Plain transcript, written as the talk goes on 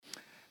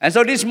And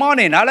so this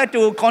morning, I'd like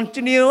to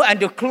continue and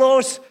to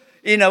close,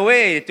 in a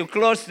way, to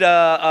close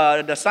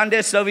the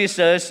Sunday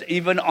services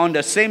even on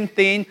the same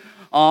thing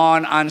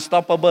on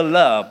unstoppable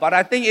love. But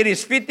I think it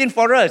is fitting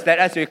for us that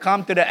as we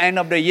come to the end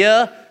of the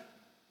year,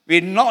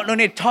 we not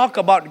only talk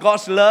about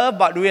God's love,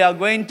 but we are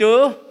going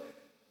to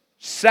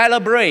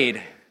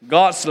celebrate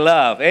God's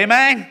love.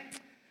 Amen?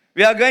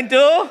 We are going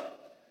to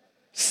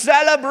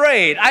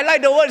celebrate. I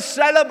like the word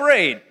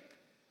celebrate.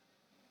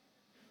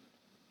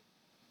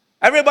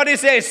 Everybody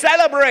say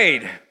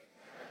celebrate.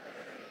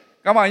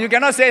 Come on, you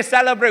cannot say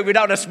celebrate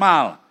without a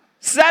smile.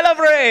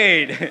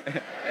 Celebrate.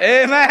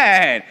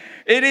 Amen.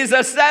 It is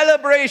a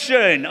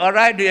celebration, all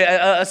right?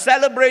 A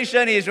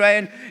celebration is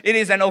when it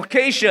is an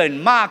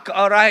occasion marked,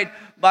 all right,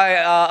 by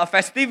a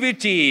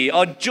festivity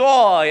or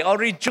joy or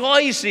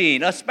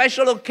rejoicing, a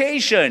special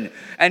occasion,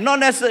 and not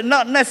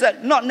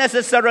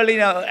necessarily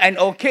an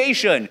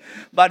occasion,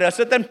 but a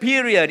certain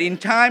period in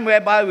time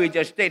whereby we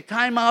just take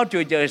time out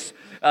to just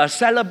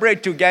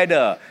celebrate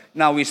together.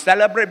 Now we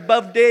celebrate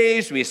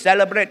birthdays, we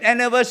celebrate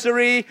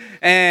anniversary,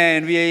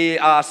 and we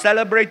are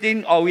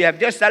celebrating, or we have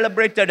just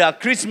celebrated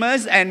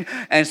Christmas, and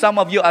some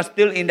of you are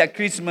still in that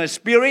Christmas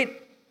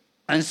spirit,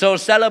 and so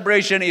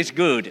celebration is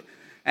good.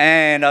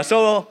 And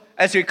so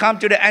as we come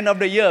to the end of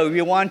the year,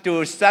 we want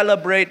to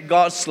celebrate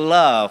God's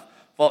love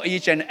for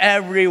each and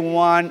every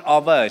one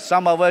of us.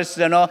 Some of us,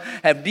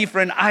 have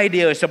different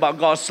ideas about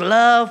God's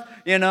love,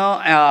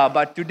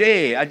 but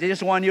today I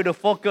just want you to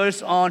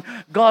focus on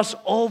God's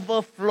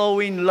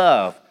overflowing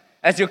love.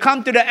 As you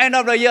come to the end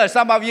of the year,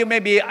 some of you may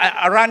be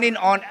running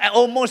on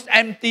almost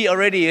empty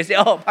already. You say,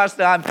 oh,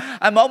 Pastor,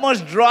 I'm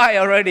almost dry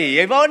already.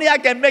 If only I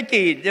can make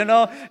it,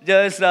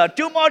 just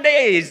 2 more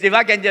days. If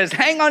I can just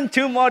hang on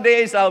 2 more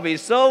days, I'll be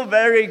so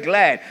very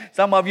glad.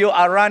 Some of you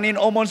are running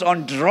almost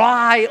on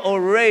dry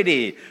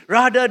already,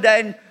 rather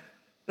than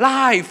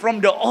life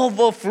from the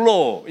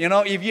overflow.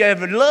 If you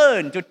have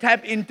learned to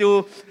tap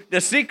into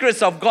the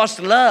secrets of God's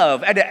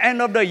love, at the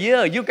end of the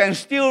year, you can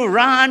still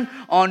run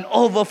on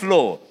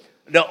overflow.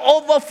 The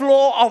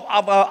overflow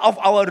of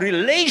our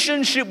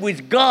relationship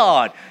with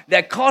God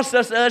that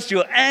causes us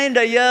to end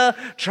the year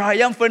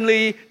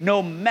triumphantly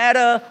no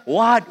matter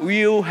what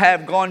you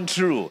have gone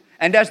through.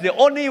 And that's the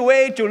only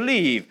way to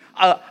live,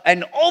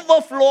 an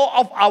overflow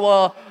of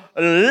our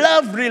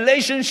love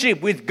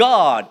relationship with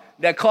God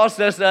that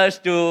causes us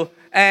to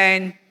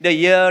end the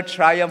year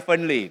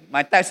triumphantly.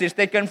 My text is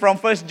taken from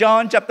 1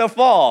 John chapter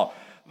 4,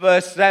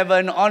 verse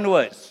 7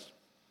 onwards.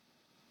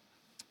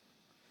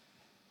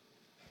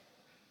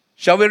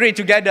 Shall we read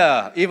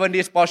together even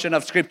this portion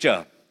of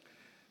Scripture?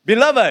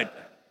 Beloved,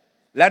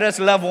 let us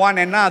love one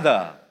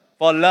another,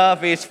 for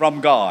love is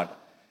from God.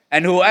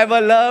 And whoever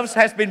loves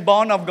has been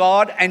born of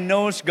God and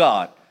knows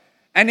God.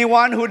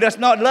 Anyone who does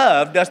not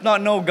love does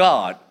not know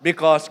God,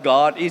 because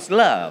God is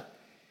love.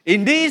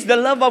 In this, the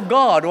love of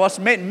God was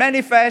made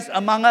manifest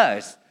among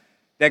us,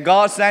 that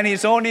God sent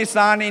His only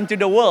Son into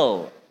the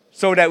world,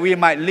 so that we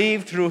might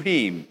live through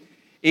Him.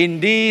 In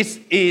this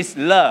is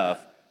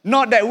love,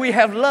 not that we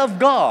have loved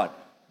God,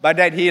 but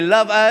that He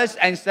loved us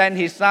and sent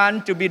His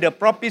Son to be the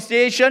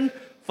propitiation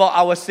for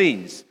our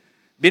sins.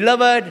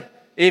 Beloved,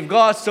 if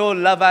God so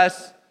loved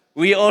us,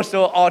 we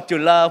also ought to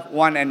love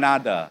one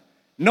another.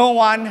 No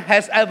one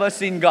has ever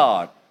seen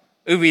God.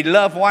 If we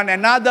love one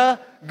another,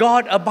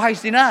 God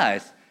abides in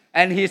us,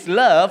 and His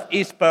love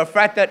is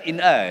perfected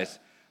in us.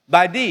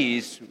 By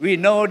this, we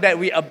know that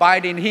we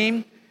abide in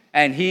Him,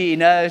 and He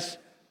in us,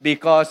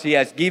 because He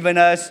has given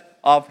us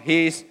of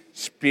His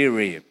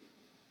Spirit.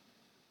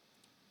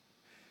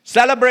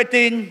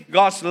 Celebrating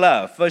God's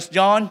love. 1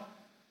 John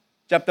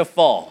chapter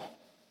 4.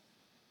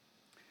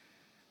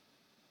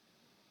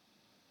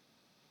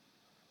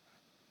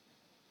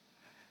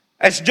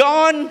 As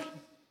John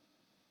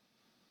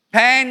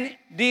penned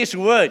these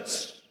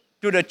words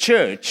to the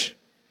church,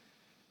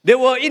 they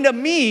were in the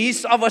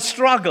midst of a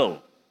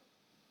struggle.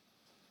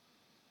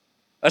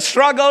 A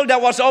struggle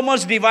that was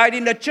almost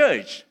dividing the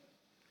church.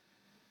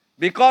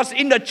 Because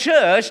in the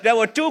church, there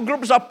were 2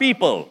 groups of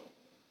people.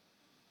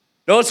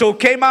 Those who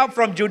came out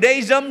from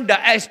Judaism, the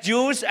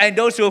ex-Jews, and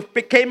those who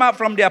came out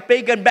from their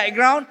pagan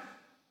background,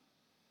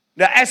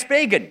 the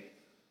ex-pagan.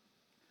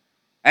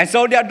 And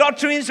so their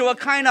doctrines were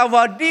kind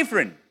of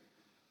different.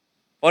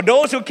 For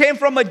those who came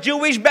from a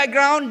Jewish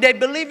background, they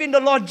believed in the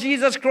Lord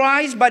Jesus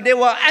Christ, but they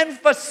were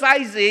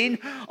emphasizing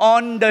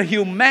on the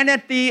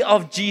humanity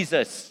of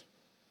Jesus.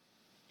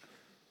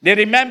 They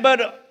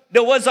remembered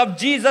the words of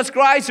Jesus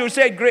Christ who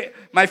said,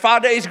 my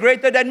Father is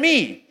greater than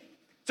me.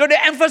 So they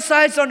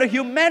emphasize on the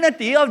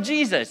humanity of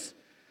Jesus.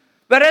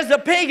 Whereas the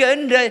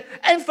pagan, they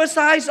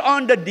emphasize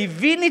on the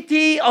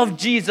divinity of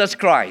Jesus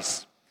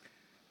Christ.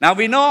 Now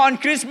we know on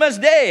Christmas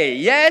Day,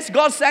 yes,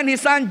 God sent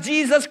His Son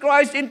Jesus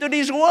Christ into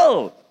this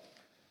world.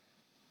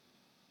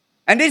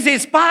 And this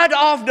is part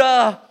of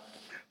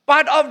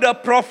the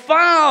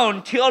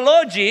profound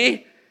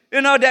theology,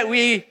 that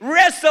we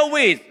wrestle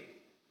with.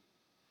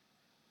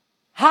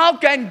 How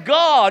can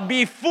God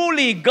be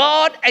fully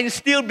God and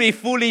still be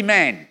fully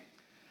man?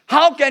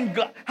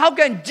 How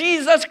can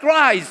Jesus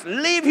Christ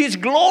leave his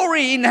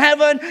glory in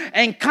heaven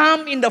and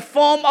come in the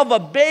form of a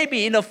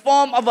baby, in the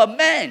form of a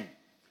man?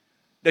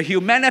 The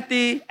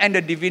humanity and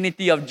the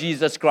divinity of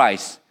Jesus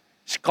Christ.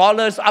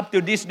 Scholars up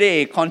to this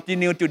day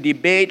continue to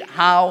debate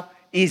how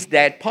is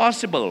that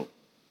possible.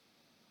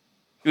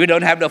 We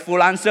don't have the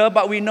full answer,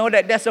 but we know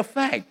that that's a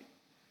fact.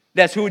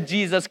 That's who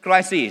Jesus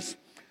Christ is.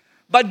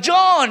 But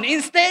John,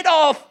 instead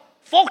of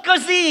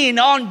focusing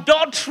on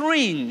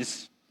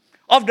doctrines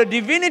of the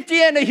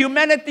divinity and the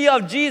humanity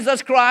of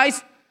Jesus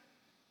Christ,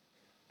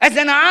 as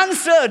an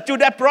answer to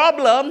that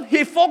problem,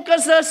 he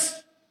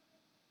focuses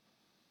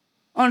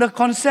on the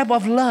concept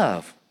of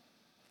love.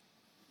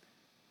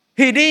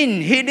 He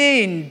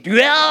didn't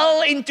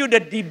dwell into the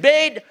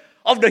debate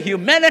of the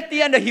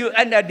humanity and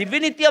the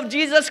divinity of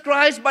Jesus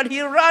Christ, but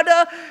he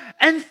rather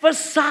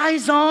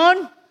emphasized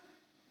on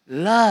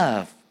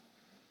love.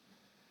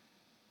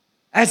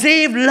 As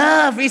if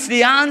love is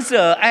the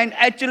answer, and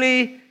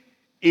actually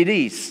it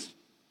is.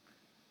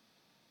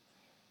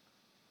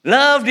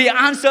 Love, the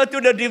answer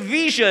to the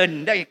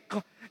division that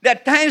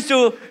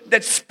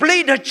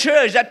split the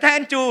church, that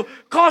tend to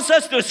cause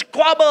us to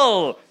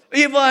squabble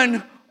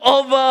even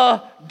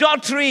over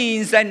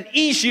doctrines and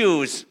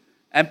issues,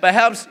 and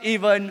perhaps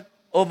even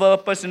over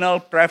personal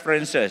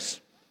preferences.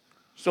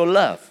 So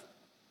love.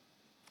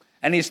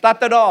 And he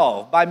started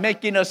off by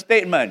making a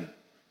statement,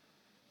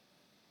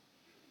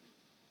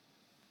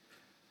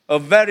 a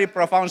very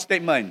profound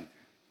statement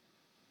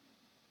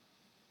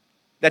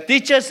that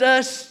teaches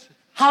us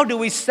how do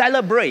we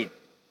celebrate.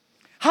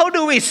 How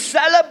do we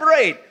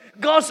celebrate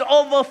God's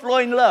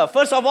overflowing love?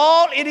 First of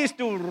all, it is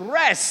to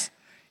rest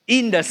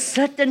in the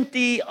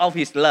certainty of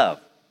his love.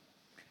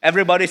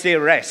 Everybody say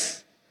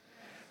rest.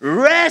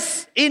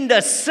 Rest in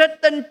the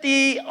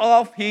certainty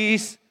of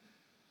his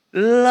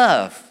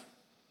love.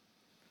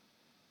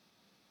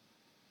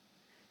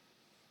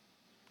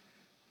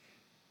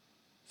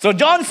 So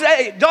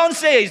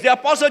the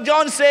Apostle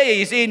John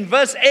says in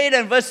verse 8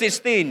 and verse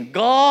 16,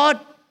 God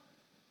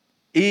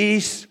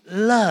is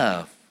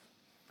love.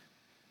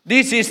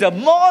 This is the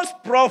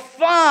most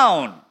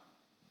profound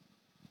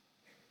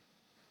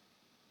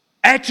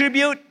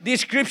attribute,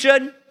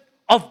 description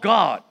of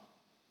God.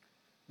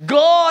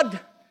 God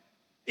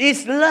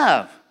is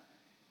love.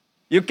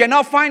 You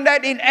cannot find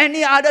that in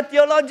any other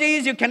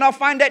theologies. You cannot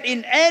find that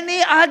in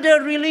any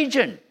other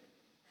religion.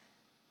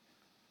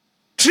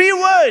 3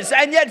 words,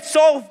 and yet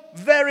so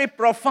very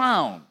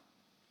profound.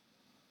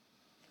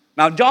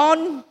 Now,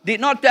 John did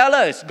not tell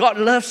us God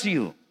loves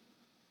you.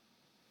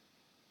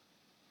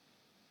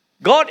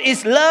 God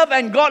is love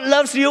and God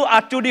loves you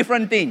are 2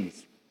 different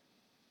things.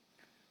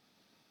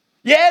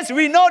 Yes,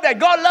 we know that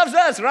God loves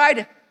us,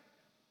 right?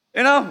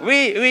 You know,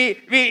 we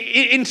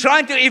in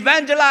trying to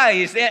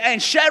evangelize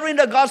and sharing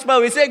the gospel,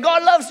 we say,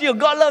 God loves you,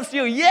 God loves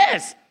you.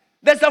 Yes,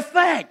 that's a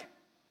fact.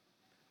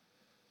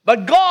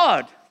 But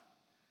God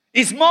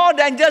is more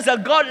than just a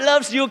God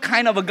loves you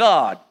kind of a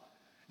God.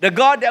 The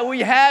God that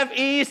we have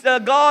is the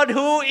God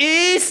who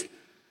is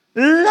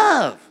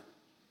love.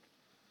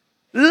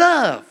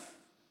 Love.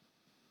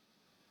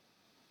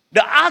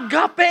 The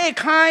agape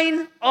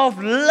kind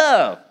of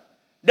love.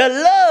 The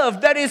love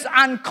that is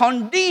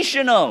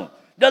unconditional.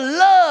 The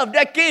love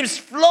that keeps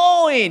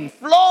flowing,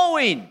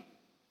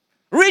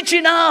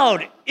 reaching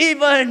out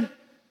even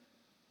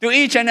to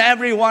each and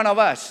every one of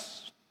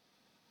us.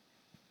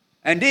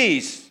 And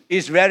this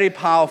is very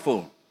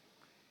powerful.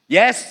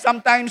 Yes,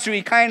 sometimes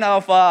we kind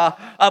of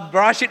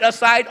brush it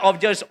aside or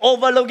just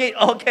overlook it.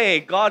 Okay,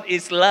 God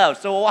is love,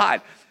 so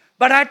what?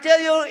 But I tell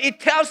you, it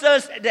tells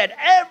us that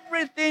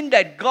everything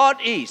that God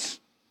is,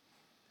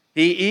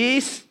 He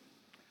is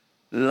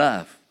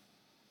love.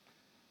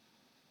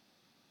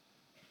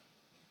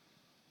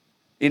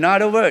 In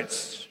other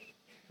words,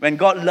 when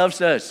God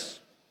loves us,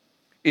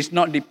 it's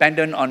not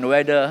dependent on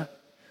whether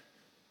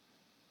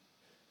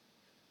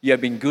you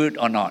have been good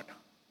or not.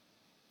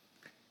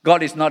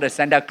 God is not a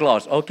Santa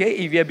Claus. Okay,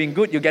 if you have been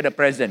good, you get a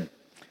present.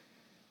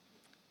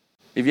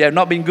 If you have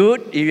not been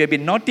good, if you have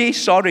been naughty,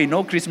 sorry,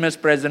 no Christmas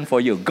present for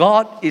you.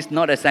 God is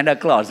not a Santa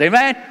Claus.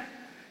 Amen?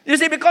 You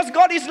see, because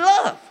God is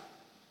love.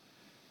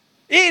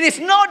 It is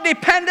not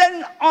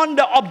dependent on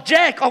the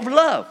object of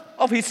love,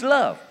 of His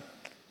love.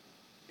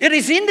 It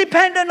is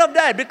independent of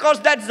that because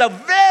that's the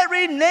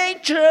very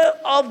nature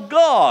of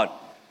God.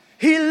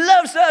 He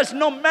loves us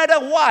no matter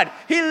what.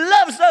 He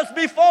loves us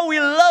before we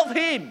love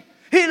Him.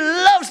 He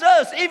loves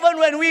us even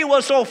when we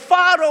were so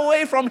far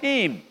away from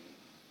Him.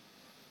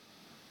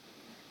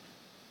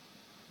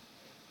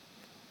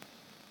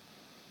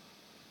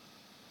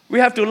 We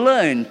have to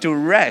learn to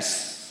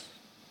rest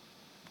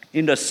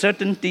in the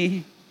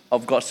certainty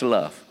of God's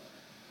love.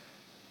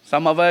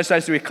 Some of us,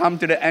 as we come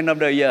to the end of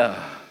the year,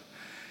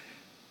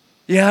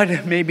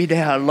 maybe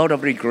there are a lot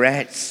of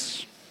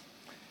regrets.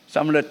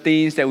 Some of the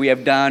things that we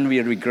have done,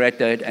 we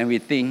regretted, and we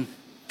think,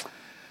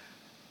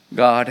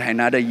 God,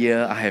 another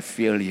year I have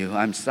failed you.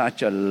 I'm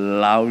such a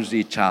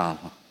lousy child.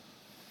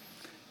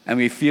 And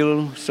we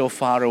feel so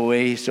far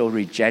away, so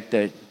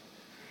rejected,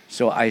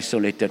 so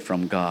isolated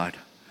from God.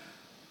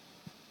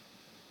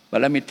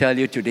 But let me tell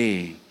you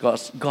today,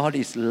 God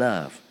is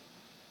love.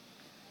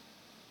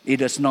 It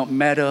does not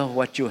matter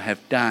what you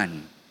have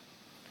done.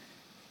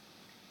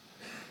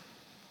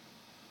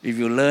 If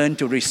you learn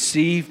to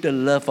receive the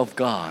love of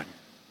God,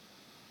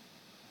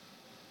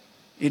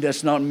 it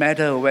does not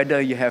matter whether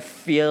you have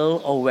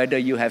failed or whether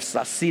you have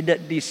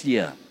succeeded this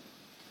year.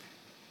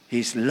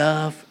 His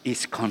love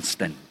is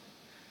constant.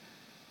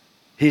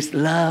 His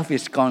love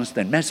is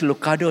constant. As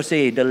Lucado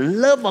said, the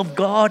love of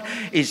God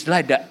is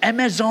like the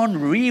Amazon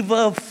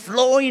River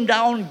flowing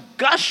down,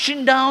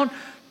 gushing down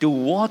to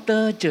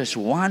water just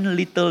one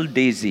little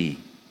daisy.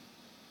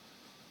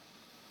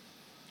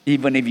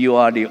 Even if you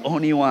are the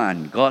only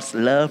one, God's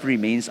love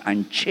remains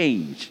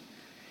unchanged.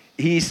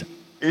 His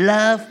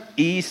love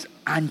is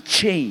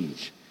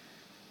unchanged.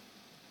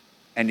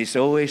 And it's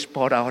always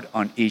poured out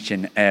on each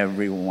and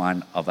every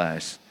one of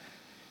us.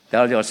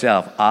 Tell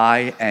yourself,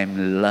 I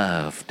am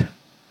loved.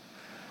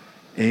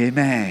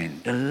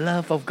 Amen. The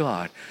love of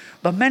God.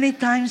 But many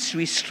times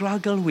we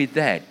struggle with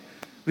that.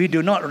 We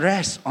do not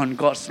rest on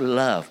God's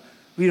love.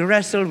 We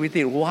wrestle with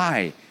it.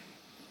 Why?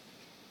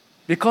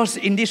 Because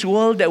in this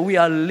world that we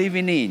are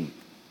living in,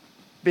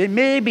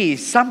 maybe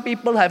some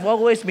people have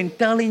always been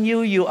telling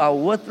you, you are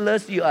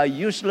worthless, you are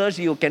useless,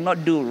 you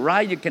cannot do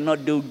right, you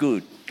cannot do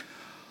good.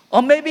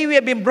 Or maybe we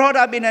have been brought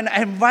up in an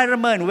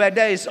environment where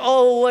there is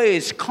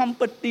always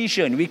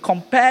competition. We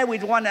compare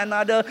with one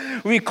another,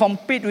 we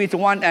compete with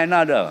one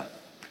another.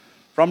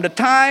 From the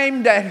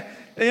time that,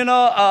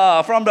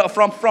 from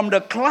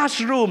the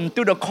classroom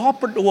to the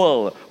corporate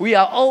world, we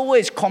are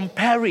always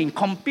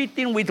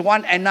competing with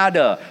one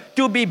another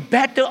to be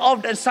better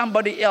off than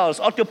somebody else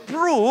or to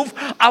prove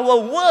our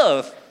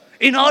worth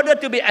in order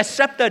to be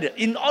accepted,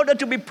 in order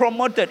to be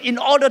promoted, in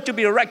order to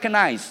be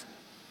recognized.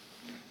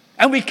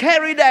 And we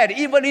carry that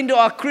even into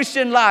our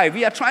Christian life.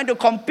 We are trying to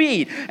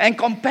compete and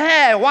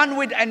compare one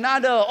with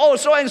another. Oh,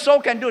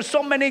 so-and-so can do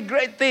so many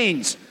great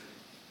things,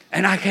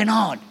 and I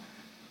cannot.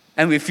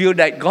 And we feel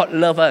that God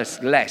loves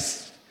us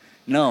less.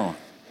 No.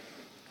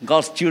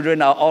 God's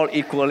children are all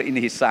equal in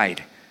His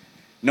sight.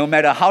 No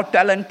matter how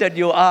talented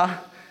you are,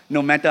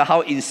 no matter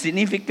how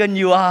insignificant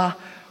you are,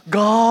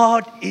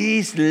 God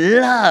is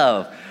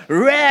love.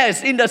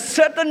 Rest in the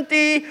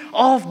certainty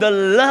of the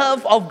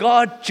love of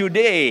God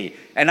today.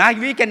 And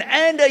we can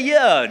end the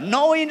year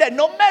knowing that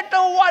no matter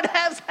what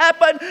has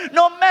happened,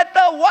 no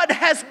matter what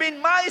has been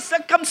my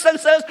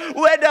circumstances,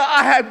 whether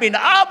I have been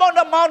up on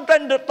the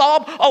mountain, the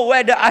top, or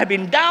whether I have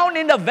been down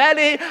in the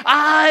valley,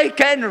 I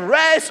can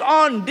rest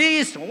on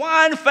this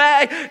one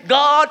fact.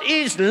 God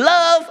is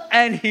love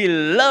and He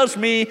loves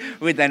me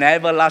with an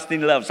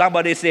everlasting love.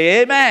 Somebody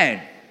say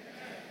amen.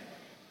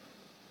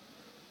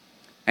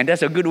 And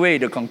that's a good way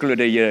to conclude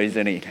the year,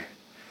 isn't it?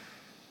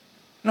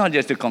 Not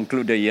just to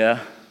conclude the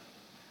year,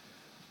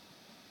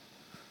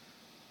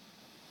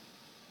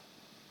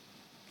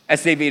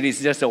 as if it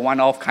is just a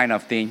one-off kind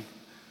of thing.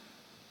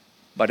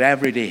 But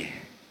every day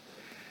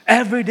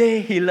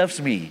He loves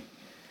me.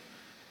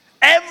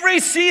 Every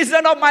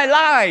season of my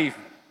life,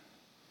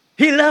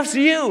 He loves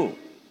you.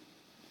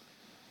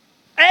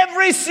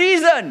 Every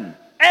season,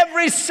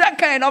 every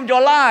second of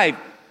your life,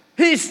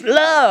 His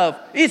love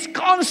is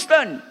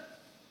constant.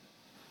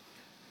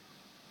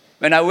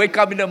 When I wake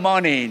up in the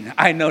morning,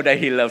 I know that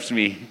He loves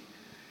me.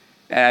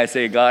 And I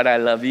say, God, I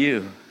love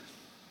you.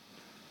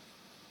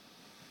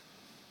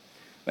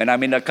 When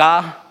I'm in the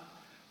car,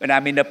 when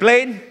I'm in the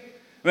plane,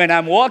 when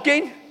I'm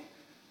walking,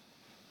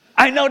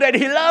 I know that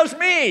He loves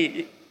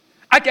me.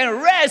 I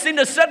can rest in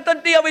the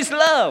certainty of His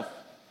love.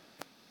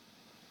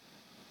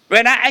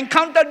 When I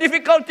encounter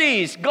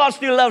difficulties, God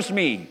still loves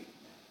me.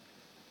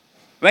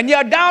 When you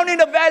are down in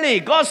the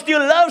valley, God still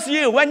loves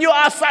you. When you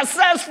are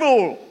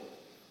successful,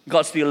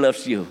 God still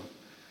loves you.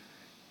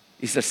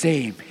 It's the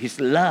same, His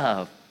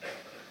love.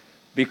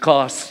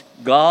 Because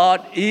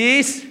God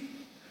is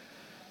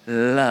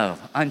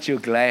love. Aren't you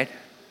glad?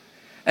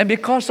 And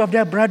because of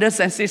that,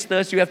 brothers and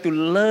sisters, you have to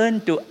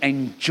learn to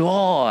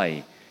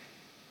enjoy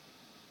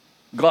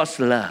God's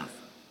love.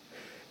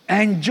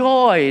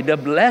 Enjoy the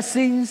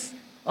blessings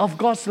of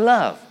God's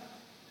love.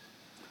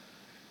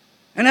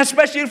 And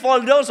especially for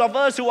those of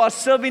us who are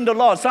serving the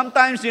Lord.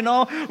 Sometimes,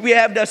 we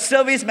have the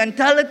service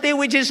mentality,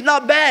 which is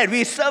not bad.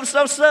 We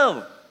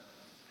serve.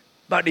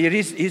 But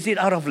is it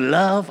out of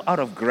love, out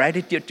of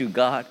gratitude to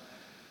God?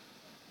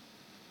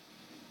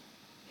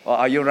 Or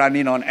are you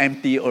running on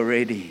empty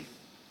already?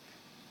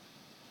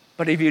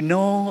 But if you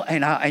know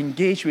and are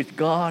engaged with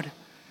God,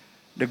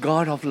 the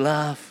God of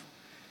love,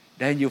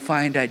 then you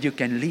find that you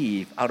can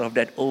live out of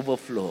that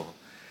overflow.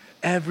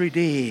 Every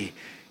day,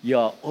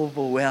 you're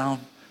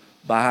overwhelmed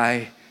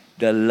by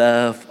the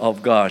love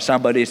of God.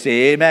 Somebody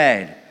say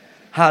amen.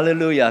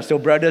 Hallelujah. So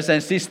brothers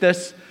and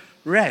sisters,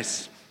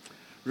 rest.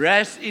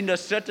 Rest in the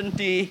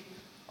certainty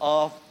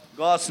of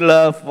God's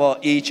love for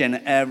each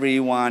and every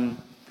one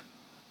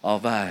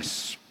of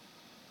us.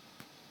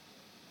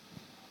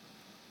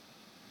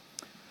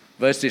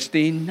 Verse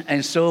 16,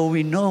 and so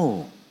we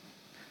know.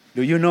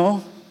 Do you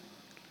know?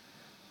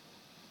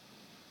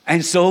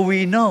 And so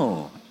we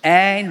know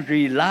and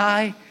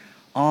rely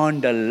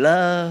on the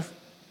love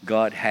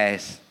God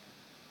has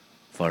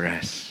for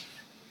us.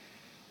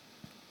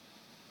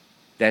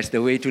 That's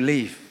the way to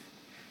live.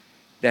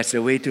 That's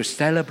the way to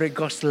celebrate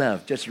God's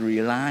love. Just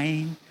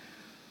relying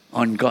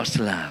on God's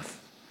love.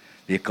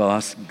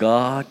 Because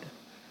God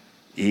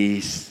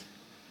is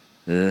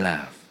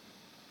love.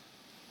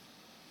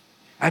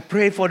 I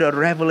pray for the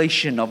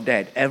revelation of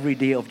that every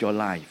day of your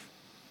life.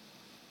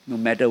 No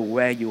matter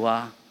where you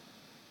are,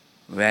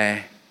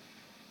 where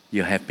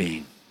you have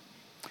been.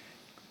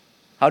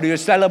 How do you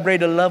celebrate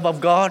the love of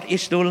God?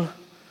 Is to,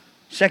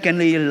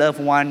 secondly, love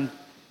one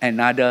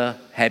another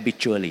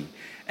habitually.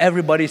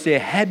 Everybody say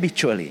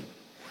habitually.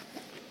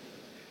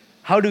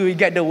 How do we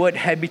get the word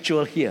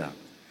habitual here?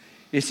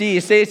 You see,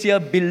 it says here,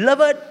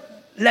 beloved,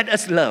 let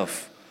us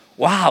love.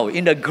 Wow,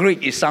 in the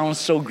Greek, it sounds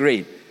so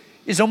great.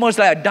 It's almost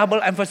like a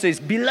double emphasis.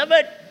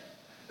 Beloved,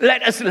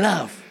 let us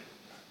love.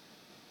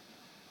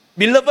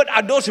 Beloved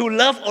are those who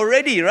love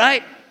already,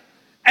 right?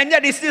 And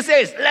yet it still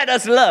says, let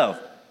us love.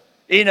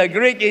 In the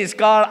Greek, it's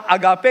called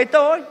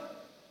agapeto,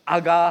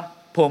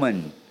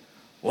 agapomon.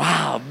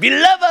 Wow,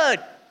 beloved,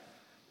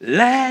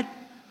 let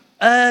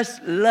us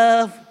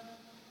love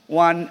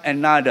one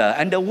another.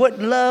 And the word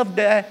love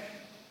there,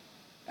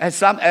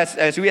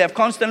 as we have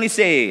constantly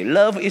said,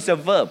 love is a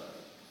verb.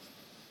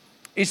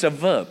 It's a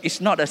verb.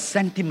 It's not a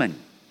sentiment.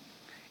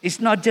 It's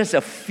not just a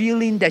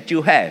feeling that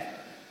you have.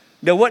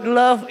 The word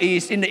love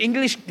is in the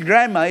English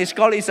grammar. It's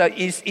called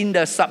is in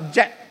the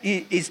subject.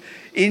 Is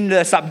in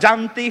the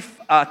subjunctive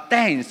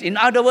tense. In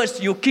other words,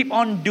 you keep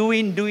on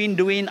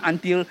doing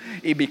until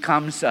it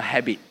becomes a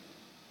habit.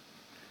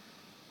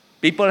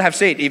 People have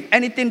said, if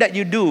anything that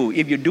you do,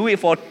 if you do it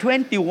for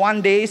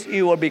 21 days,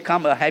 it will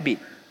become a habit,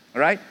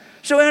 right?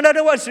 So in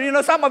other words,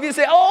 some of you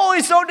say, oh,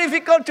 it's so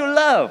difficult to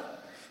love.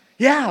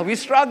 Yeah, we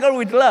struggle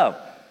with love.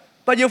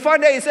 But you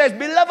find that it says,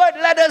 beloved,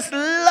 let us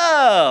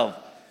love.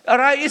 All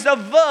right, it's a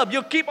verb.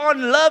 You keep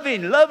on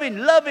loving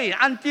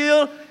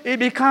until it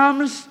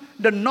becomes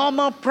the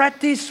normal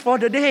practice for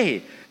the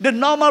day, the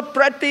normal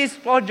practice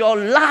for your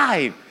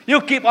life.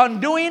 You keep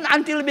on doing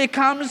until it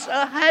becomes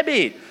a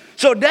habit.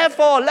 So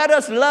therefore, let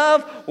us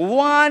love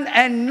one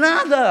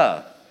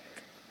another.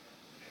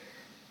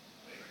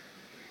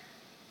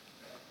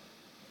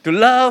 To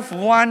love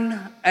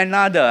one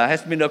another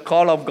has been the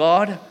call of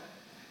God.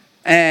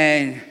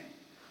 And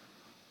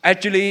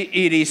actually,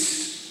 it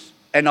is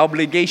an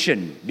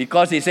obligation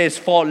because it says,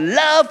 for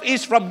love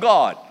is from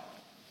God.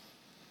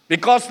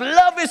 Because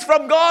love is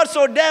from God,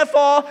 so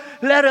therefore,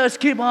 let us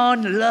keep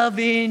on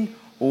loving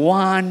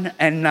one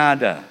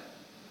another.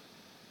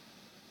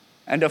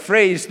 And the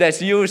phrase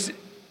that's used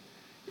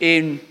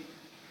in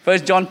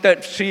 1 John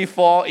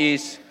 3:4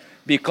 is,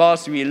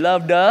 because we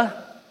love the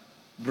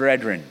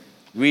brethren.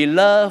 We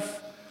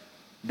love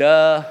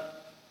the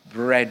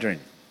brethren.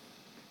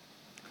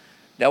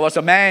 There was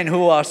a man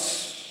who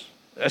was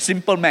a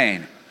simple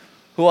man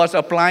who was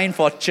applying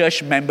for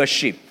church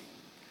membership.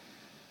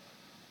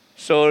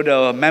 So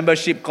the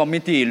membership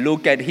committee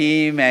looked at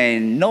him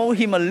and know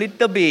him a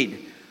little bit.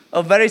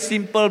 A very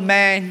simple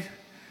man,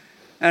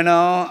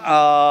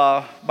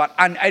 but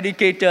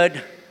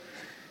uneducated,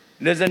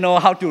 doesn't know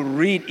how to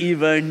read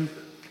even.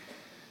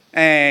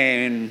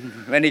 And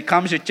when he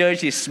comes to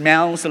church, he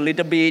smells a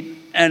little bit,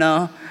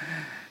 and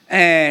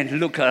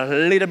look a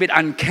little bit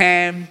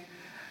unkempt,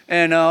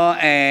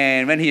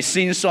 and when he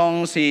sings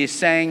songs, he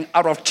sang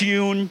out of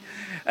tune,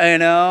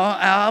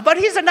 but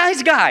he's a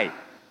nice guy.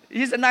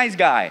 He's a nice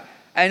guy.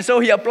 And so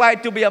he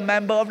applied to be a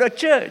member of the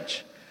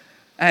church.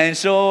 And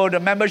so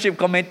the membership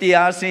committee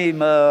asked him,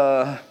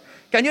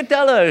 can you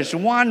tell us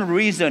one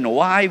reason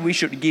why we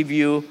should give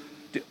you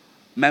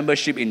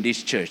membership in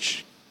this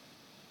church?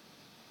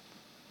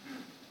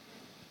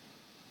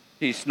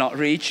 He's not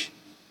rich,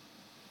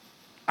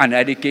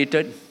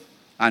 uneducated,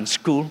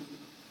 unschooled,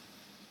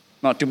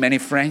 not too many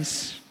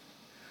friends.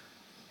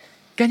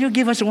 Can you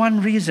give us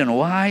one reason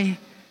why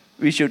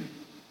we should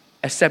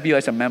accept you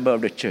as a member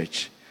of the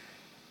church?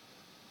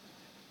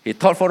 He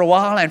thought for a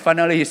while and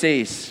finally he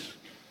says,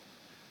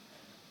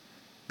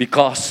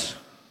 because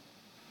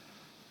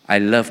I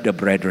love the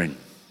brethren.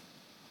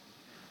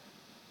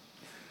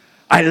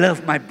 I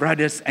love my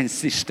brothers and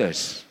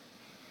sisters.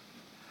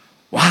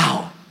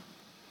 Wow.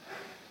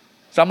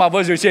 Some of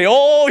us will say,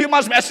 oh, you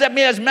must accept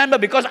me as member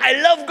because I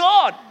love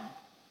God.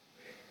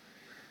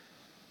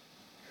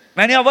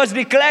 Many of us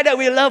declare that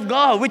we love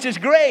God, which is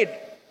great.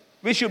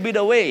 We should be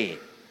the way.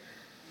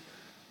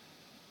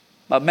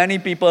 But many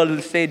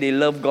people say they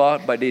love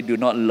God, but they do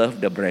not love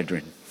the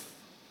brethren.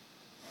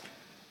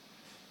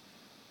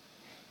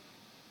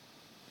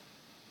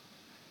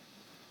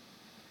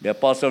 The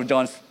Apostle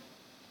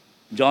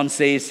John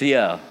says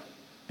here,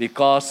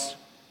 because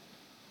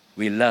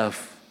we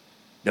love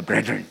the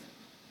brethren.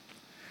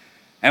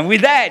 And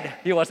with that,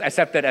 he was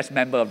accepted as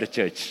member of the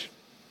church.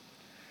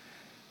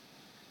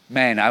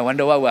 Man, I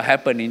wonder what will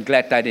happen in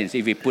Glad Tidings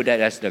if we put that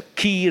as the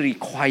key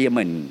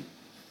requirement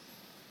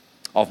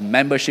of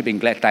membership in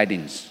Glad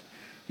Tidings.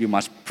 You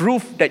must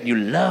prove that you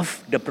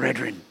love the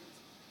brethren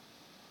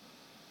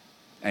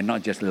and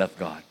not just love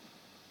God.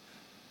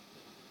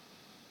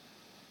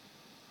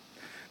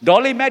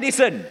 Dolly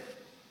Madison,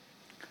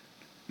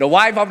 the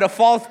wife of the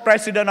 4th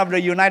President of the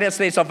United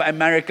States of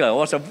America,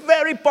 was a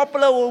very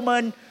popular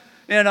woman,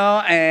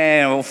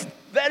 and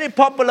very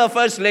popular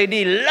First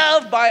Lady,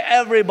 loved by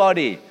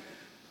everybody.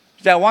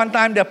 That one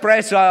time the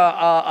press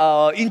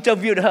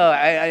interviewed her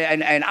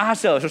and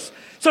asked her,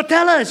 so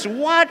tell us,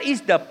 what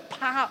is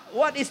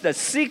the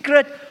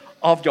secret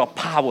of your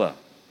power?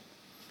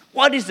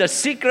 What is the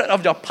secret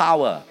of your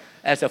power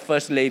as a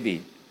First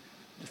Lady?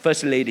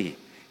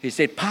 He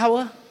said,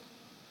 power?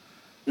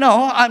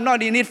 No, I'm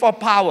not in it for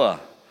power.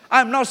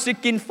 I'm not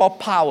seeking for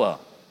power.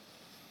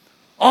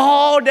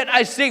 All that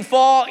I seek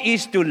for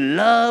is to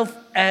love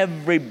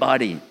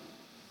everybody.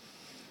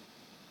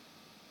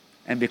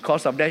 And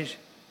because of that,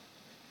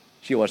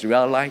 she was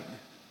well liked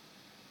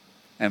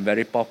and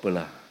very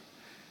popular.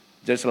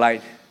 Just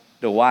like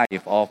the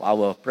wife of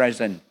our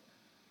present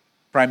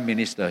Prime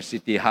Minister,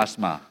 Siti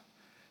Hasma.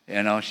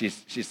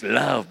 She's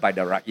loved by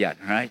the rakyat,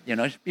 right?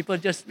 People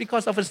just,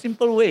 because of her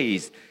simple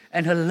ways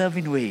and her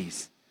loving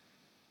ways.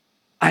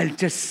 I'll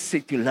just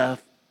seek to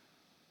love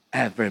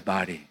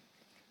everybody.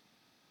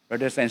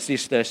 Brothers and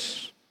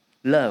sisters,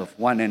 love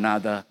one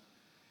another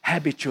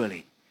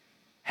habitually,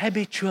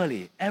 every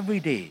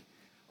day.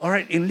 All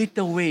right, in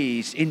little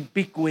ways, in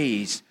big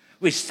ways.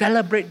 We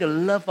celebrate the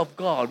love of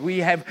God.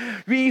 We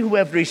who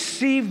have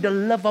received the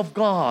love of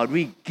God,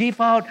 we give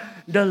out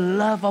the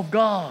love of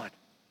God.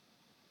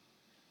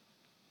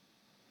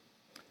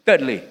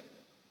 Thirdly,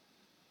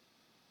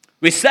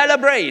 we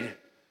celebrate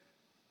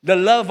the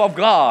love of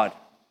God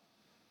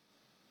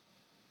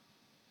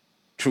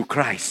through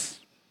Christ.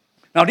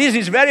 Now this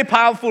is very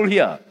powerful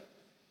here.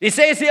 It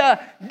says here,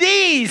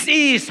 this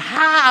is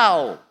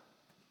how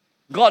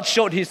God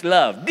showed His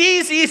love.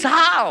 This is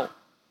how.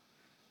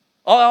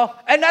 Or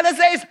another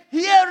says,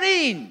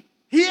 herein.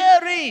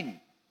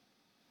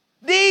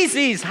 This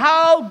is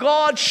how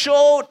God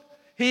showed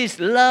His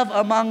love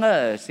among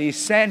us. He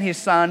sent His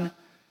Son,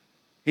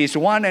 His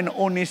one and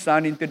only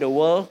Son, into the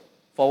world.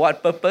 For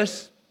what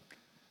purpose?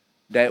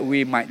 That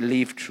we might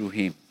live through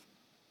Him.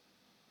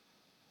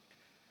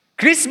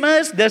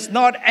 Christmas does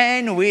not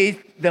end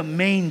with the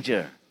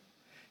manger.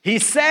 He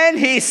sent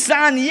His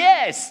Son,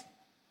 yes.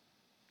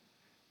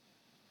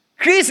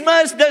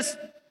 Christmas does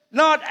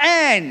not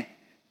end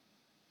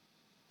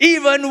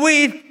even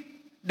with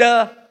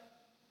the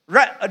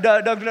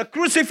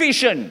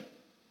crucifixion.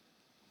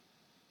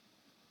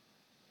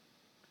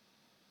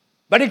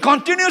 But it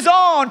continues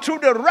on through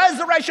the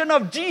resurrection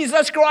of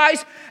Jesus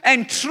Christ,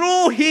 and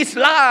through His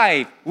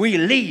life we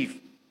live.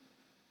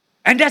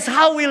 And that's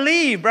how we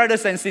live,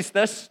 brothers and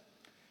sisters.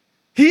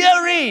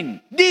 Herein,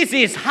 this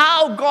is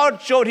how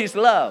God showed His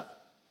love.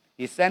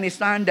 He sent His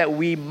Son that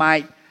we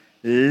might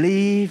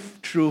live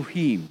through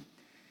Him.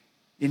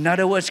 In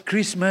other words,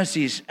 Christmas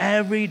is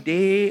every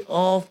day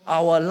of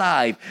our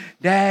life,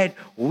 that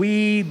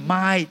we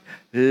might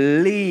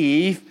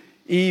live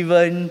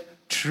even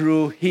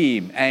through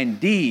Him. And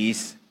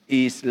this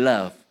is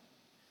love.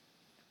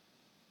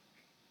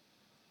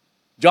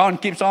 John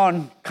keeps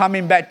on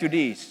coming back to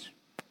this.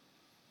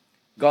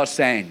 God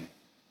sent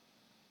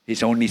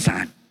His only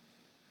Son.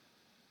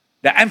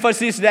 The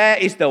emphasis there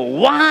is the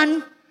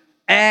one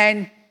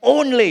and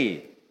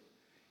only.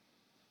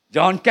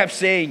 John kept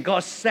saying,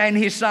 God sent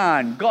His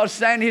Son, God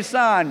sent His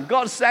Son,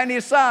 God sent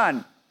His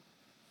Son.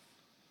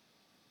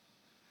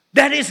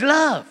 That is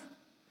love.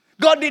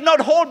 God did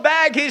not hold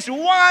back His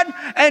one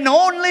and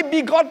only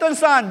begotten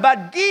Son,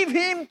 but give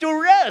Him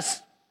to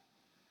us.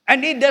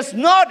 And it does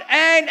not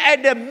end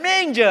at the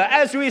manger,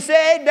 as we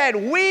said, that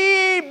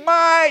we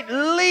might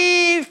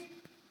live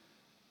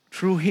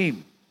through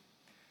Him.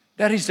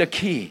 That is the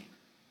key.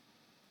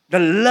 The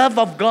love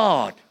of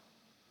God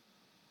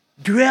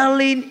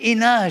dwelling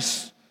in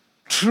us,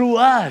 through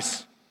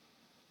us,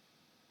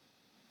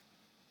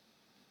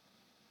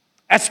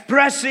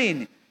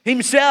 expressing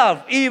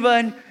Himself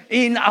even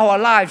in our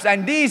lives.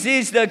 And this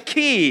is the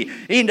key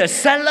in the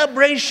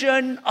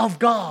celebration of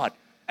God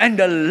and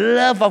the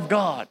love of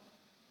God.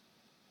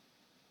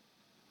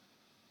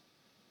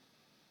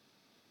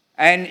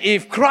 And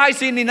if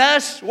Christ is in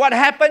us, what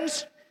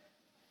happens?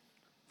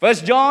 1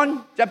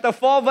 John chapter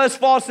 4 verse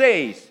 4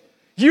 says,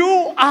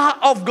 you are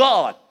of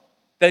God.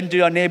 Turn to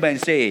your neighbor and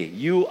say,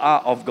 you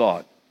are of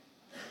God.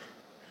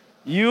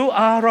 You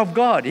are of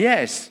God,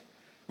 yes.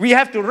 We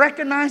have to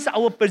recognize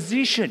our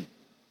position.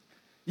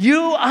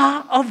 You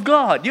are of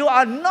God. You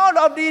are not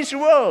of this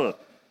world.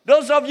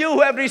 Those of you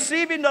who have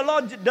received in the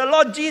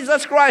Lord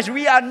Jesus Christ,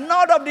 we are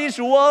not of this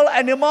world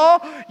anymore.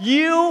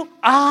 You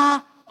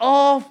are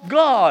of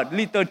God,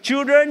 little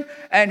children,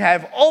 and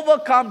have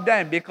overcome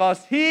them,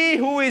 because He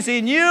who is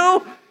in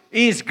you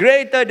is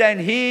greater than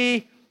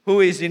he who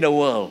is in the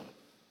world.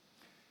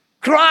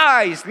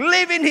 Christ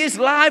living His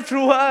life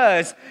through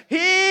us.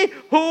 He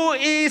who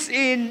is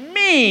in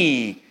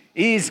me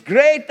is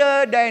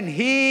greater than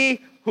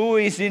he who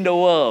is in the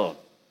world.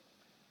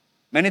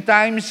 Many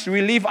times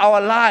we live our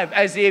life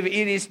as if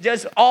it is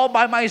just all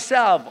by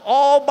myself,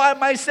 all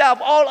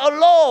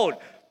alone,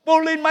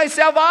 pulling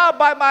myself up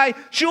by my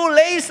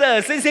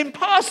shoelaces. It's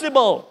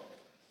impossible.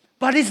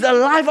 But it's the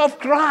life of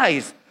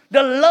Christ,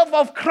 the love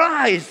of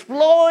Christ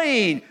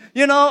flowing,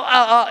 in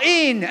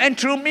and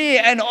through me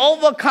and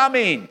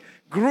overcoming.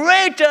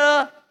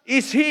 Greater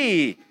is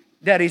He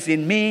that is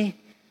in me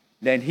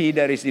than he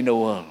that is in the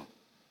world.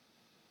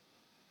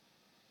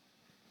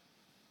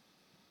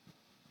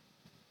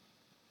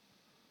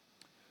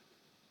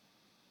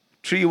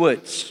 Three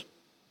words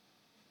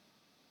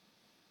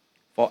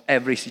for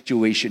every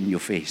situation you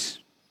face.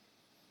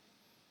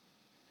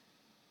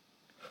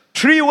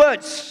 Three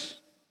words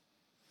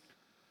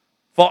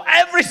for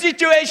every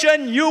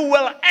situation you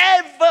will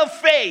ever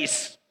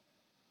face.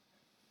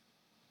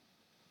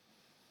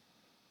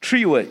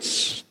 Three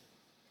words.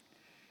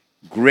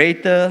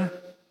 Greater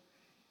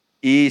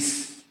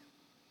is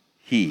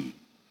He.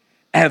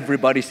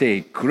 Everybody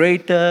say,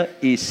 greater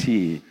is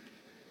He.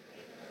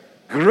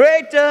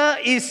 Greater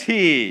is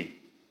He.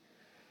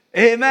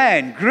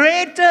 Amen.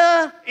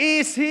 Greater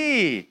is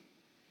He.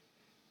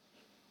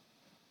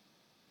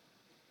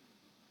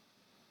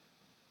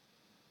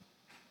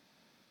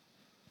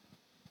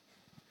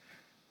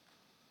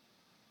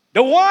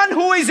 The one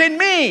who is in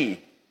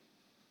me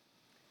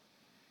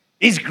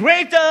is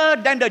greater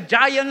than the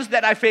giants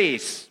that I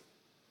face.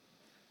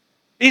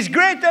 Is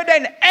greater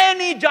than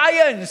any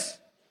giants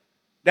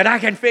that I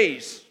can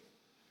face.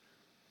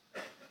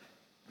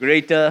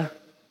 Greater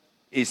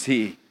is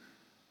He.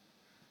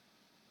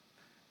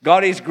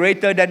 God is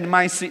greater than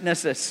my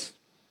sicknesses.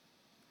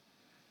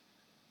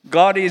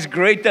 God is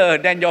greater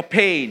than your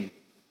pain.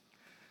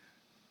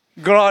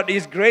 God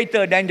is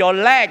greater than your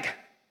lack.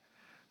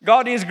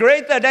 God is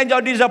greater than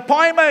your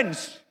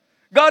disappointments.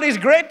 God is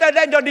greater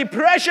than your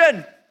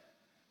depression.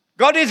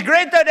 God is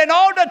greater than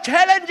all the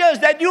challenges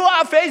that you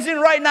are facing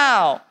right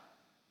now.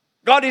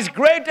 God is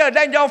greater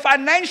than your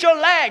financial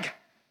lack.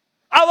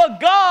 Our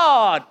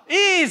God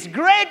is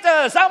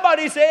greater.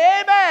 Somebody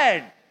say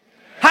amen.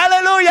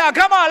 Hallelujah.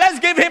 Come on, let's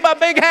give Him a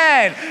big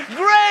hand.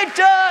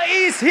 Greater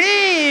is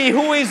He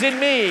who is in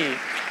me.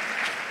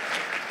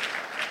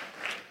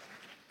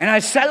 And I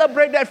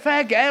celebrate that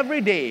fact every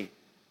day.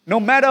 No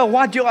matter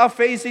what you are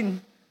facing,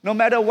 no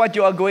matter what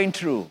you are going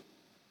through.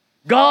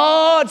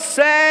 God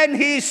sent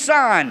His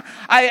Son.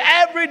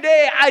 Every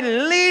day I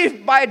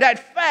live by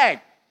that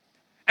fact.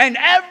 And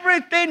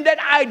everything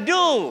that I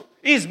do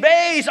is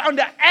based on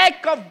the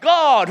act of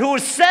God who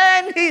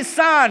sent His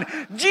Son,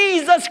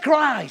 Jesus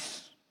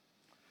Christ.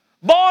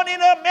 Born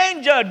in a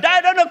manger,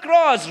 died on the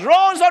cross,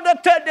 rose on the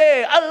third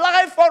day,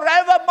 alive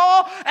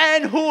forevermore,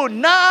 and who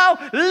now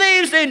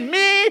lives in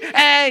me,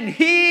 and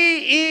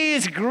He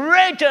is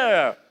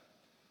greater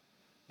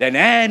than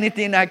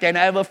anything I can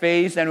ever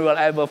face and will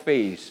ever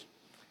face.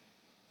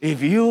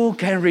 If you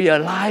can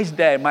realize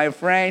that, my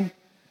friend,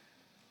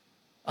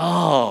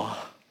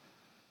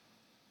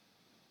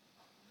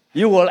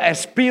 you will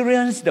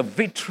experience the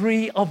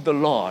victory of the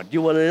Lord.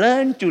 You will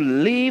learn to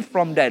live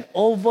from that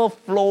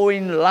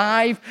overflowing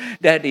life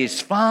that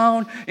is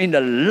found in the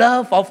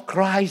love of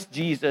Christ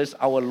Jesus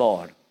our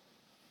Lord.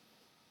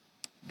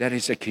 That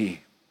is the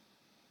key.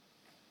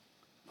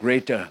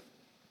 Greater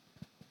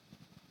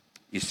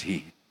is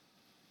He.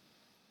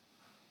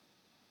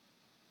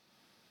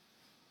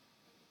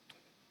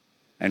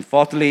 And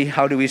fourthly,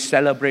 how do we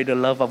celebrate the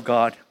love of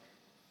God?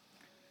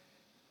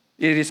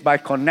 It is by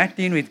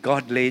connecting with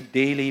God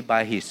daily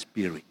by His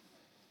Spirit.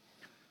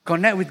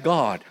 Connect with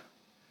God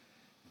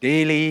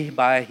daily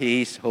by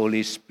His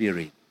Holy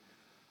Spirit.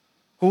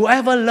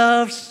 Whoever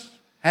loves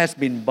has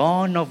been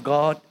born of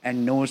God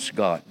and knows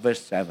God.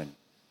 Verse 7.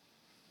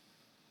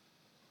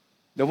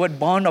 The word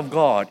born of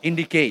God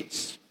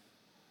indicates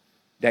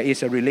there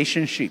is a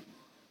relationship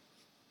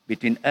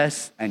between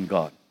us and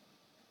God.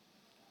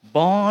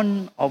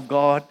 Born of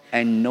God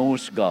and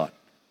knows God.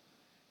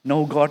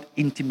 Know God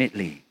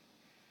intimately.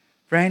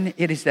 Friend,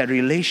 it is that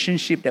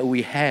relationship that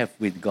we have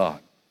with God.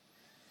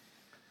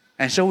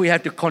 And so we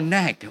have to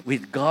connect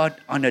with God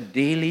on a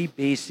daily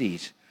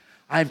basis.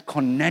 I'm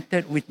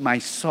connected with my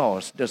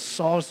source, the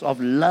source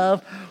of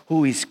love,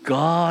 who is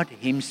God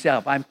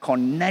Himself. I'm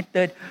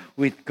connected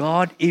with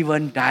God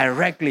even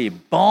directly,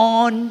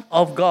 born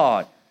of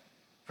God.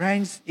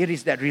 Friends, it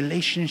is that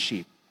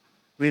relationship.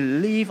 We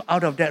live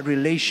out of that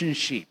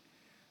relationship.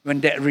 When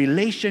that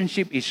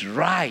relationship is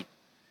right,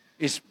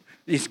 is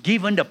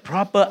given the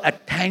proper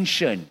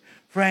attention,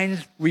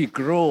 friends, we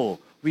grow.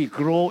 We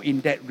grow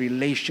in that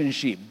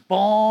relationship.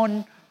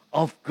 Born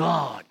of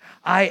God.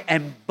 I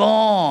am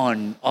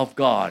born of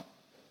God.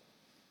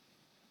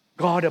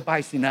 God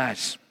abides in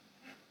us.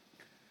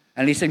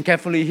 And listen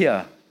carefully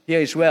here.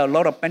 Here is where a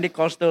lot of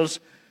Pentecostals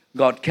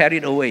got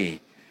carried away.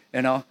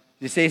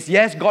 He says,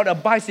 yes, God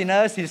abides in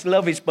us. His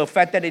love is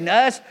perfected in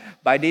us.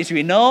 By this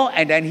we know.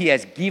 And then He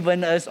has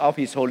given us of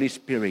His Holy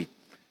Spirit.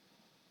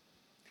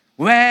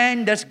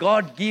 When does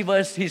God give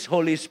us His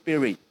Holy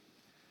Spirit?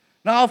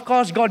 Now, of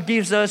course, God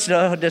gives us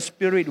the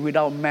Spirit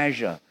without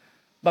measure.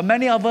 But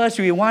many of us,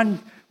 we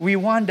want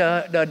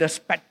the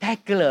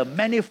spectacular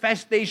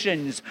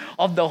manifestations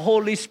of the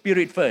Holy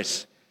Spirit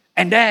first.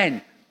 And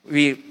then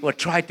we will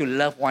try to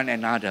love one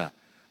another.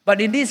 But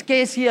in this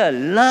case here,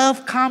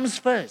 love comes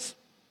first.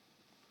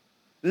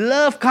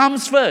 Love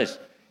comes first.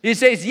 He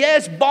says,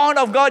 yes, born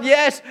of God,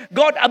 yes,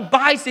 God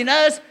abides in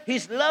us.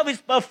 His love is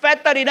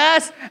perfected in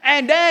us.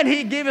 And then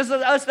He gives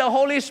us the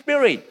Holy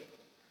Spirit.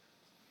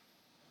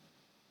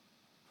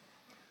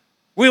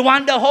 We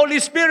want the Holy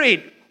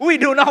Spirit. We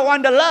do not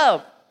want the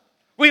love.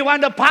 We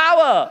want the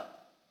power.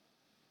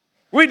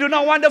 We do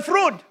not want the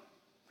fruit.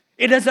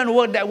 It doesn't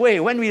work that way.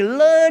 When we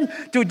learn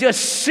to just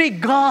seek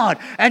God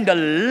and the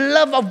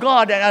love of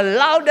God and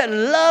allow that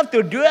love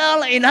to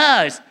dwell in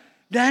us,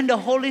 then the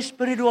Holy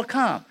Spirit will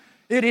come.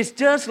 It is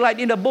just like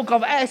in the book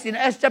of Acts, in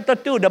Acts chapter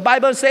 2, the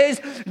Bible says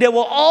they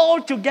were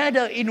all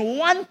together in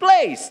one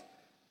place.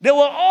 They were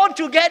all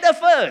together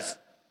first.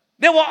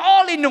 They were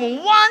all in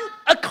one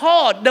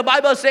accord, the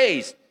Bible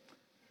says.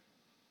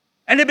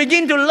 And they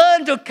begin to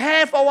learn to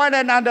care for one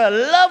another,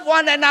 love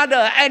one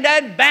another, and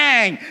then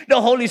bang,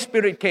 the Holy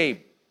Spirit came.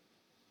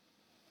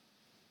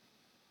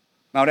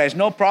 Now there's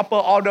no proper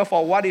order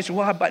for what is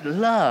what, but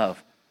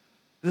love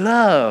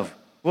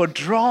will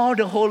draw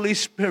the Holy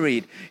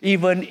Spirit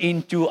even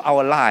into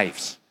our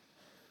lives.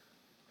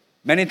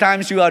 Many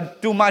times you are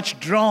too much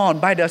drawn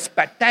by the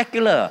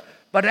spectacular,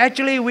 but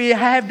actually we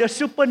have the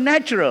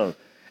supernatural.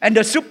 And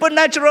the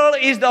supernatural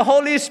is the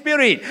Holy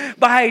Spirit.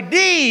 By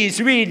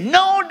these we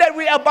know that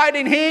we abide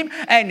in Him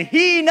and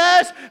He in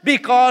us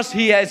because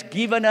He has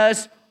given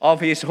us of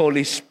His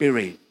Holy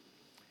Spirit.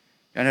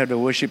 Can I have the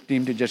worship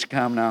team to just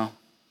come now?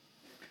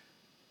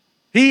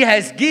 He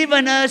has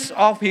given us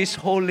of His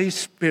Holy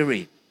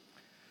Spirit.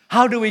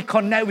 How do we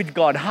connect with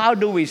God? How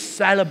do we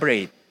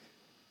celebrate?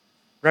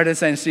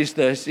 Brothers and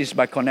sisters, is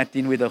by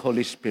connecting with the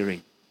Holy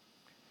Spirit.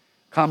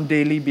 Come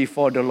daily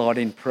before the Lord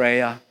in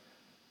prayer.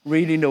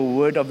 Reading the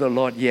word of the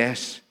Lord,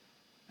 yes.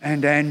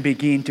 And then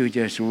begin to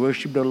just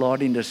worship the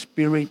Lord in the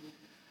Spirit.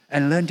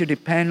 And learn to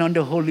depend on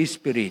the Holy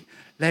Spirit.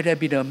 Let there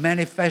be the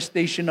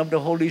manifestation of the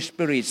Holy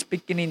Spirit,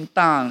 speaking in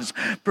tongues,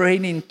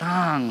 praying in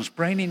tongues,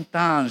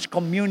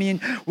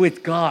 communion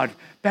with God.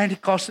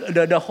 Pentecost,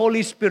 the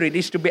Holy Spirit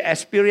is to be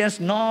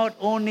experienced not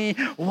only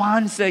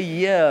once a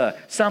year,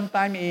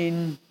 sometime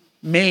in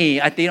May,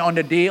 I think on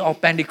the day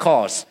of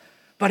Pentecost.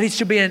 But it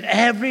should be an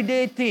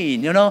everyday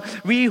thing. You know,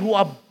 we who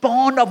are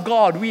born of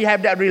God, we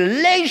have that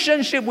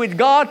relationship with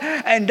God.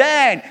 And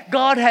then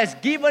God has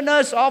given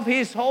us of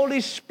His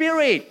Holy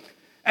Spirit.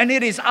 And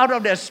it is out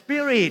of the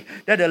Spirit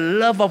that the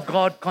love of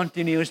God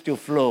continues to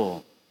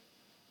flow.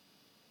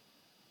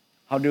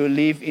 How do you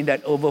live in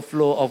that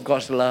overflow of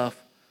God's love?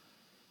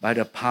 By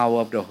the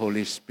power of the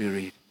Holy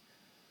Spirit.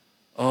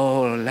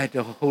 Oh, let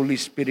the Holy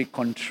Spirit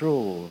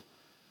control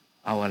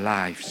our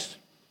lives.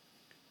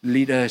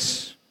 Lead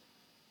us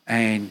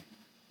and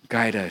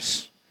guide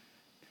us.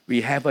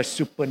 We have a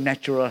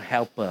supernatural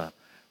helper,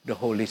 the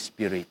Holy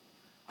Spirit.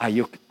 Are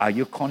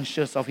you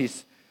conscious of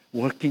His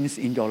workings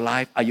in your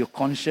life? Are you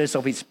conscious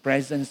of His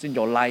presence in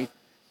your life?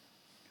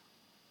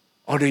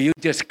 Or do you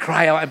just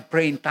cry out and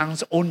pray in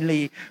tongues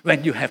only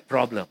when you have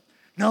problems?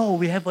 No,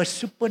 we have a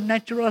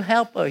supernatural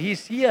helper.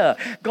 He's here.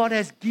 God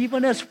has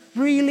given us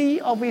freely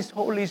of His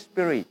Holy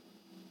Spirit.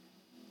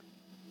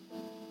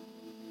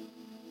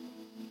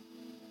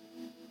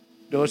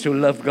 Those who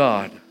love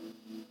God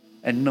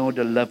and know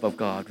the love of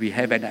God, we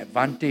have an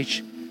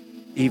advantage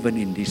even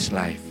in this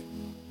life.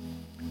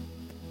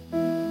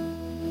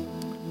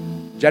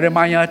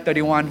 Jeremiah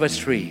 31 verse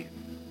 3.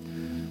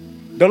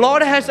 The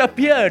Lord has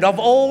appeared of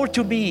old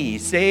to me,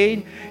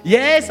 saying,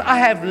 yes, I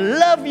have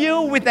loved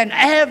you with an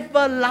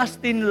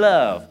everlasting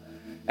love.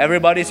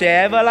 Everybody say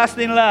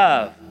everlasting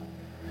love.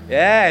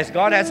 Yes,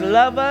 God has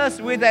loved us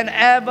with an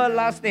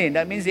everlasting.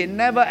 That means it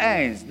never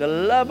ends. The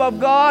love of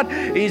God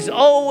is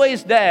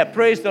always there.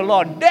 Praise the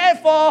Lord.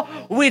 Therefore,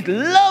 with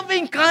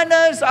loving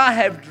kindness I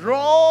have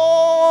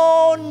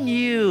drawn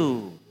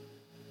you.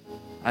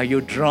 Are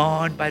you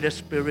drawn by the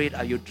Spirit?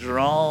 Are you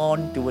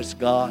drawn towards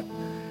God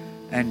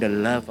and the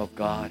love of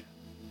God?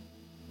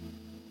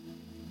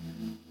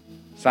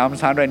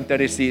 Psalms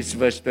 136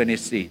 verse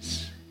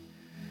 26.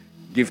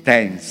 Give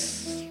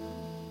thanks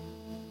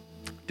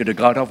to the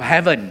God of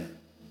heaven.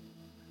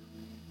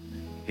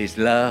 His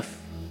love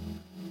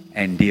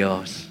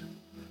endures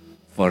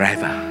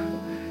forever.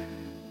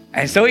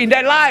 And so in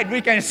that light,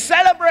 we can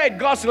celebrate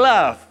God's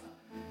love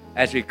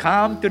as we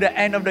come to the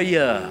end of the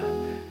year,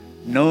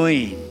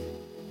 knowing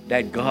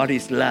that God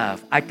is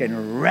love. I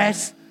can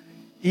rest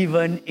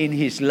even in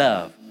His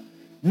love.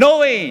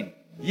 Knowing,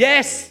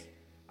 yes,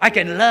 I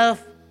can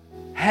love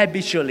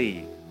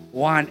habitually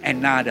one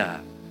another.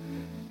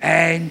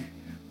 And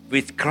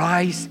with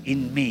Christ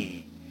in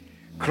me,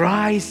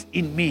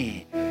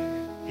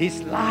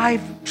 His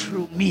life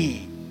through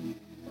me,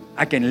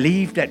 I can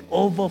live that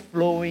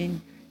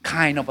overflowing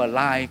kind of a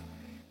life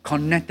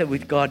connected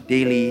with God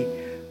daily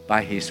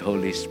by His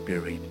Holy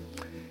Spirit.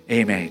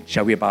 Amen.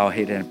 Shall we bow our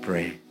head and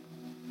pray?